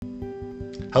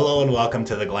Hello and welcome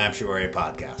to the Glamptuary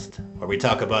podcast, where we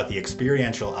talk about the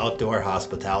experiential outdoor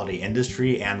hospitality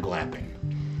industry and glamping.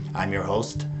 I'm your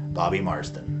host, Bobby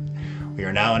Marsden. We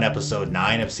are now in episode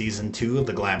 9 of season 2 of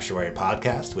the Glamptuary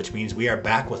podcast, which means we are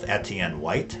back with Etienne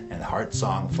White and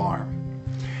Heartsong Farm.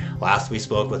 Last we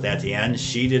spoke with Etienne,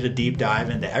 she did a deep dive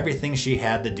into everything she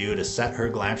had to do to set her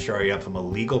Glamptuary up from a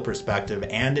legal perspective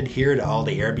and adhere to all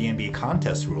the Airbnb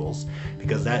contest rules,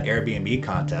 because that Airbnb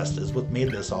contest is what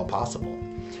made this all possible.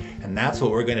 And that's what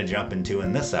we're going to jump into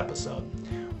in this episode.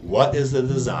 What is the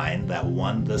design that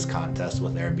won this contest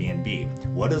with Airbnb?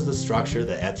 What is the structure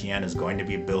that Etienne is going to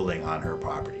be building on her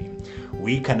property?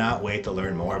 We cannot wait to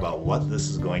learn more about what this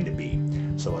is going to be.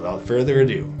 So without further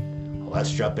ado,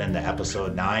 let's jump into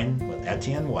episode 9 with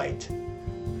Etienne White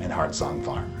and Heartsong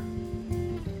Farm.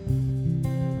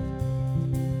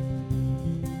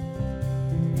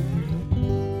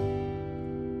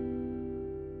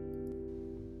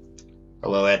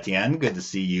 Hello, Etienne. Good to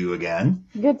see you again.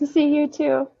 Good to see you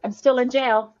too. I'm still in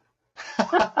jail.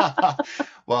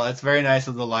 Well, it's very nice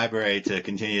of the library to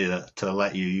continue to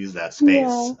let you use that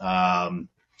space. Yeah.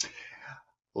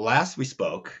 Last we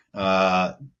spoke,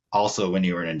 also when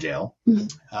you were in jail,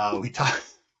 we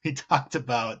talked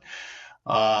about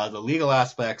the legal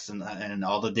aspects and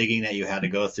all the digging that you had to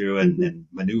go through and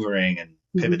maneuvering and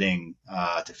pivoting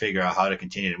to figure out how to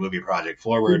continue to move your project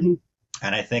forward. And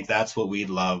I think that's what we'd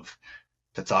love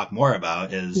to talk more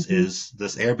about is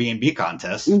this Airbnb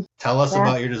contest. Tell us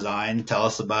about your design. Tell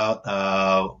us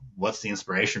about what's the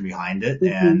inspiration behind it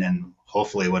and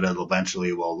hopefully what it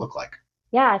eventually will look like.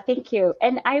 Yeah, thank you.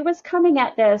 And I was coming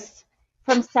at this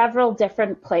from several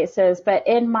different places, but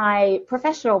in my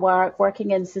professional work,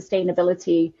 working in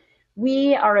sustainability,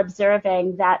 we are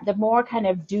observing that the more kind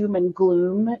of doom and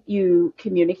gloom you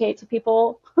communicate to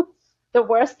people, the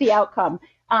worse the outcome.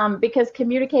 Because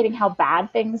communicating how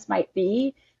bad things might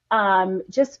be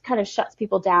just kind of shuts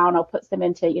people down or puts them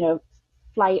into,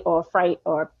 flight or fright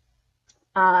or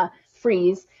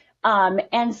freeze.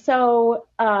 And so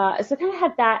kind of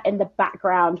had that in the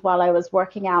background while I was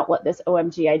working out what this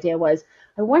OMG idea was.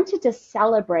 I wanted to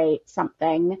celebrate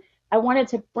something. I wanted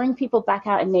to bring people back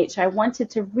out in nature. I wanted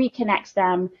to reconnect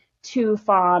them to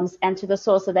farms and to the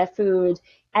source of their food,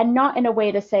 and not in a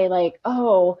way to say like,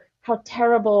 oh, how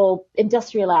terrible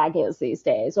industrial ag is these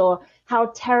days, or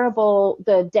how terrible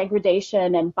the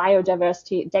degradation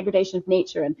of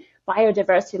nature and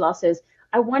biodiversity losses.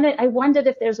 I wondered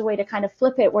if there's a way to kind of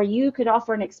flip it where you could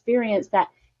offer an experience that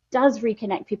does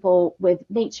reconnect people with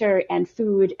nature and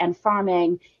food and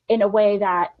farming in a way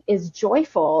that is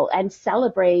joyful and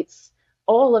celebrates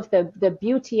all of the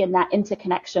beauty and that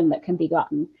interconnection that can be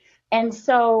gotten. And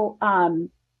so,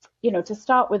 to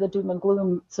start with a doom and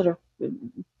gloom sort of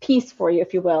piece for you,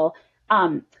 if you will,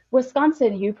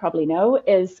 Wisconsin, you probably know,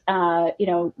 is,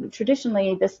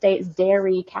 traditionally the state's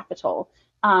dairy capital.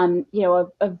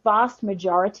 A vast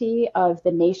majority of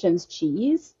the nation's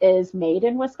cheese is made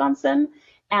in Wisconsin.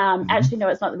 Actually, no,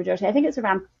 it's not the majority. I think it's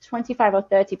around 25 or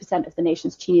 30% of the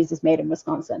nation's cheese is made in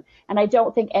Wisconsin. And I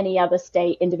don't think any other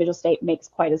individual state makes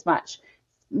quite as much,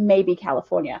 maybe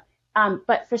California.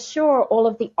 But for sure, all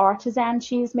of the artisan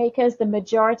cheese makers, the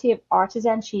majority of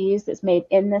artisan cheese that's made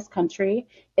in this country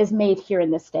is made here in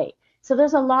this state. So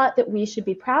there's a lot that we should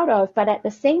be proud of. But at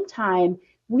the same time,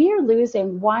 we are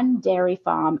losing one dairy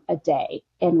farm a day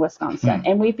in Wisconsin.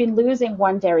 And we've been losing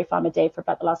one dairy farm a day for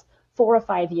about the last 4 or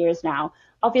 5 years now.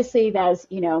 Obviously, there's,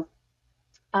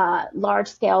 large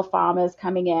scale farmers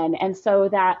coming in. And so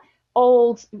that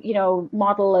old,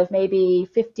 model of maybe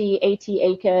 50, 80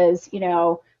 acres,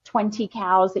 20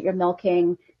 cows that you're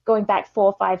milking, going back 4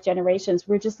 or 5 generations,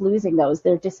 we're just losing those.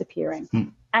 They're disappearing.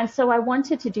 And so I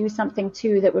wanted to do something,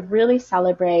 too, that would really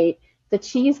celebrate the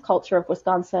cheese culture of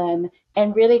Wisconsin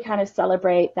and really kind of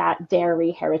celebrate that dairy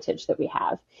heritage that we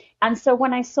have. And so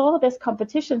when I saw this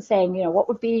competition saying, what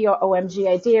would be your OMG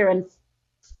idea? And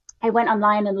I went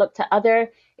online and looked at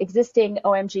other existing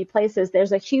OMG places.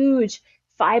 There's a huge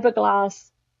fiberglass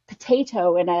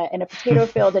potato in a potato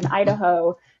field in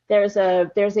Idaho. There's a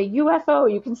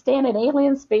UFO. You can stay in an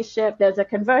alien spaceship. There's a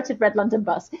converted red London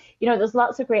bus. There's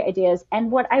lots of great ideas. And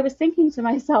what I was thinking to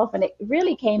myself, and it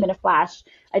really came in a flash,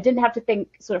 I didn't have to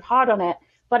think sort of hard on it,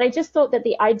 but I just thought that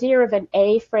the idea of an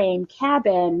A-frame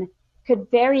cabin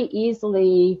could very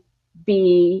easily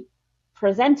be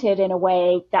presented in a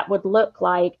way that would look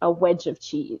like a wedge of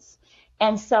cheese.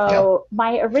 And so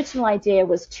my original idea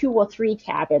was 2 or 3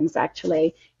 cabins,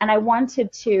 actually. And I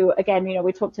wanted to, again,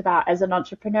 we talked about as an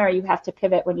entrepreneur, you have to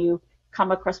pivot when you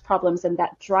come across problems, and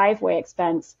that driveway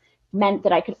expense meant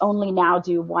that I could only now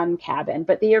do 1 cabin.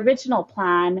 But the original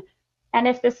plan And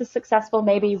if this is successful,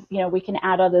 maybe, we can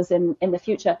add others in the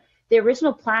future. The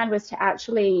original plan was to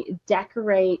actually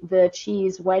decorate the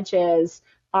cheese wedges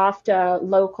after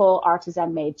local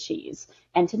artisan made cheese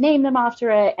and to name them after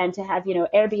it and to have,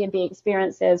 Airbnb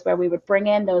experiences where we would bring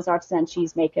in those artisan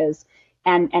cheesemakers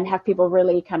and have people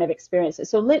really kind of experience it.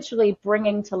 So literally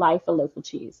bringing to life a local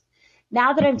cheese.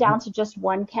 Now that I'm down to just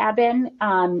one cabin,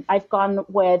 I've gone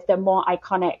with the more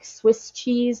iconic Swiss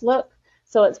cheese look.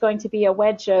 So it's going to be a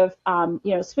wedge of,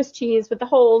 Swiss cheese with the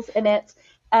holes in it,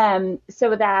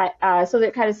 so that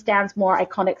it kind of stands more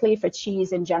iconically for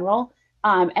cheese in general.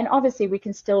 And obviously, we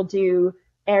can still do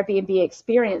Airbnb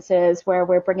experiences where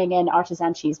we're bringing in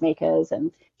artisan cheesemakers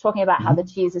and talking about how the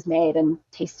cheese is made and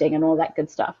tasting and all that good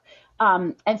stuff.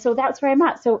 And so that's where I'm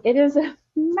at. So it is a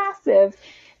massive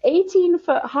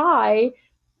 18-foot high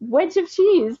wedge of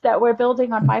cheese that we're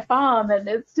building on my farm. And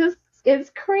it's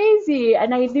crazy.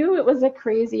 And I knew it was a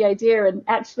crazy idea. And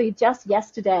actually, just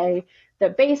yesterday, the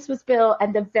base was built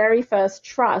and the very first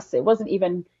truss, it wasn't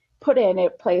even put in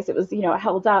place. It was,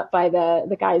 held up by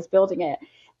the guys building it.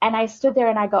 And I stood there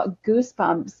and I got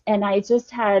goosebumps and I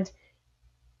just had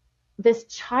this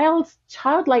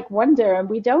childlike wonder. And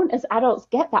we don't as adults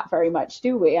get that very much,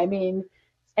 do we? I mean,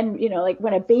 and, like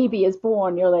when a baby is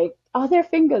born, you're like, are there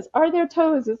fingers? Are there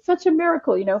toes? It's such a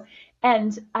miracle,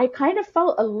 And I kind of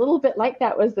felt a little bit like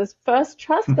that was this first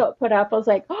truss got put up. I was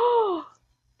like, oh,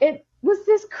 it was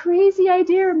this crazy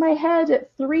idea in my head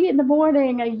at 3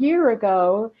 a.m. a year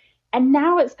ago. And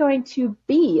now it's going to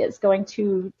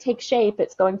take shape,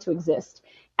 it's going to exist.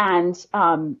 And,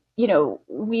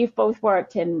 we've both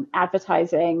worked in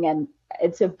advertising, and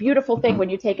it's a beautiful thing when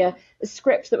you take a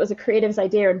script that was a creative's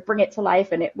idea and bring it to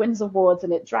life, and it wins awards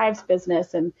and it drives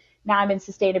business. And now I'm in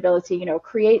sustainability,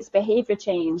 creates behavior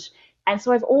change. And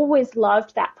so I've always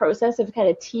loved that process of kind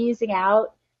of teasing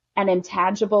out an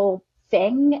intangible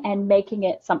thing and making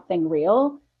it something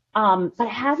real. But I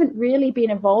haven't really been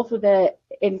involved with it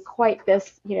in quite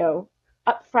this,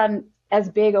 upfront as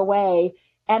big a way.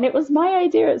 And it was my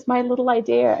idea. It's my little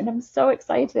idea. And I'm so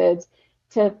excited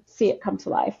to see it come to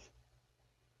life.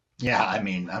 Yeah, I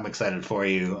mean, I'm excited for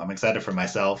you. I'm excited for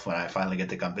myself when I finally get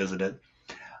to come visit it.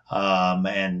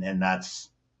 And that's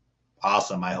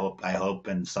awesome. I hope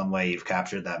in some way you've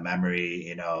captured that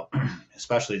memory,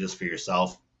 especially just for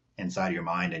yourself inside your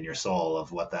mind and your soul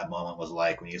of what that moment was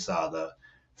like when you saw the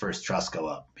first truss go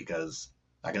up, because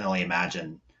I can only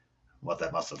imagine what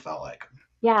that must have felt like.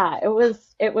 Yeah,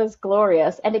 it was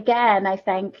glorious. And again, I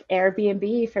thank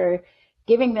Airbnb for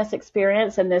giving this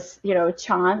experience and this,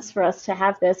 chance for us to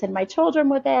have this. And my children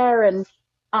were there, and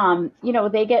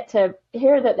they get to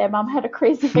hear that their mom had a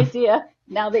crazy idea.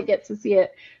 Now they get to see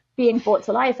it being brought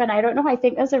to life. And I don't know, I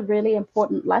think there's a really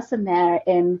important lesson there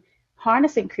in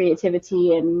harnessing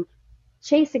creativity and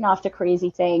chasing after crazy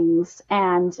things.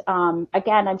 And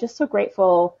again, I'm just so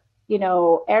grateful.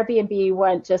 Airbnb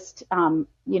weren't just,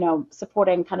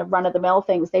 supporting kind of run-of-the-mill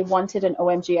things. They wanted an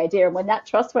OMG idea. And when that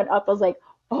trust went up, I was like,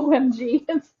 OMG,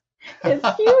 it's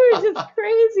huge, it's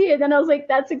crazy. And then I was like,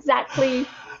 that's exactly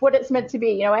what it's meant to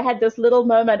be. I had this little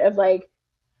moment of like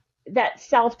that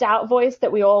self-doubt voice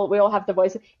that we all have the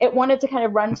voice. It wanted to kind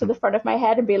of run to the front of my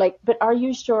head and be like, but are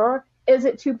you sure? Is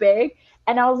it too big?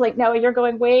 And I was like, no, you're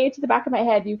going way to the back of my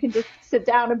head. You can just sit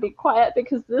down and be quiet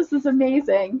because this is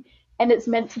amazing. And it's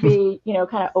meant to be,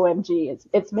 kind of OMG.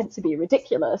 It's meant to be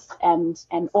ridiculous and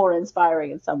awe-inspiring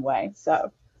in some way.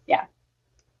 So, yeah.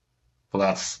 Well,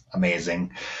 that's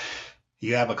amazing.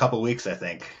 You have a couple weeks, I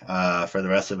think, for the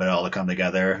rest of it all to come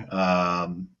together.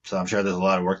 So I'm sure there's a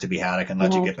lot of work to be had. I can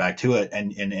let you get back to it.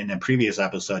 And in a previous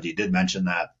episode, you did mention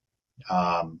that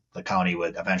the county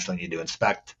would eventually need to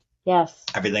inspect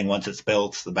everything once it's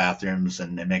built, the bathrooms,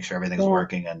 and make sure everything's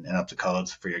working and up to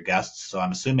codes for your guests. So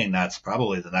I'm assuming that's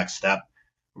probably the next step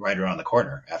right around the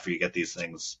corner after you get these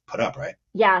things put up, right?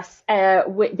 Yes.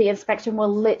 The inspection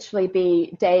will literally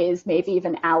be days, maybe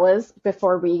even hours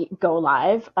before we go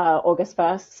live, August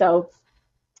 1st.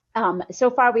 So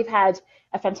far we've had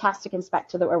a fantastic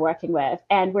inspector that we're working with,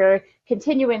 and we're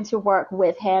continuing to work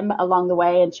with him along the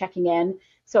way and checking in.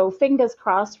 So fingers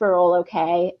crossed we're all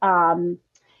okay.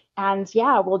 And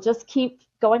yeah, we'll just keep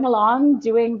going along,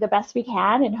 doing the best we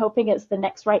can and hoping it's the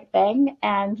next right thing,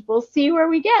 and we'll see where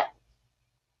we get.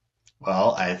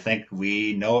 Well, I think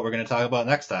we know what we're going to talk about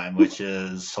next time, which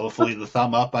is hopefully the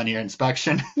thumb up on your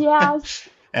inspection. Yes.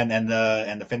 and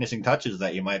the finishing touches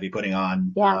that you might be putting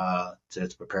on to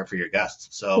prepare for your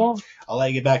guests. So I'll let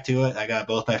you get back to it. I got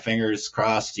both my fingers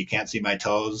crossed. You can't see my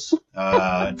toes.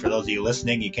 And for those of you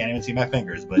listening, you can't even see my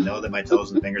fingers, but know that my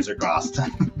toes and fingers are crossed.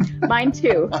 Mine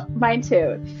too. All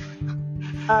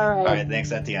right. All right.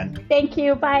 Thanks, Etienne. Thank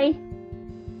you. Bye.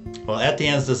 Well,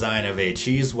 Etienne's design of a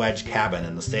cheese wedge cabin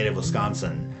in the state of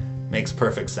Wisconsin makes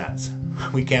perfect sense.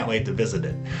 We can't wait to visit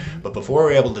it. But before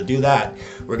we're able to do that,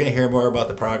 we're going to hear more about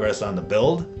the progress on the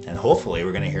build, and hopefully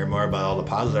we're going to hear more about all the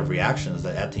positive reactions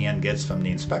that Etienne gets from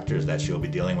the inspectors that she'll be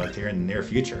dealing with here in the near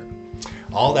future.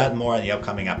 All that and more in the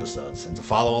upcoming episodes. And to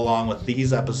follow along with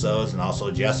these episodes and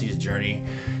also Jesse's journey,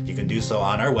 you can do so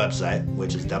on our website,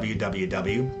 which is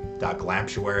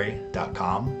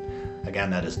www.glamptuary.com.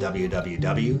 Again, that is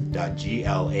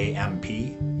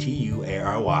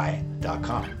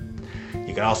www.glamptuary.com.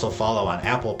 You can also follow on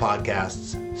Apple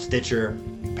Podcasts, Stitcher,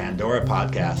 Pandora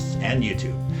Podcasts, and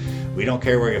YouTube. We don't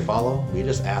care where you follow, we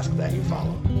just ask that you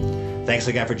follow. Thanks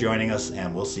again for joining us,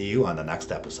 and we'll see you on the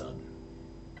next episode.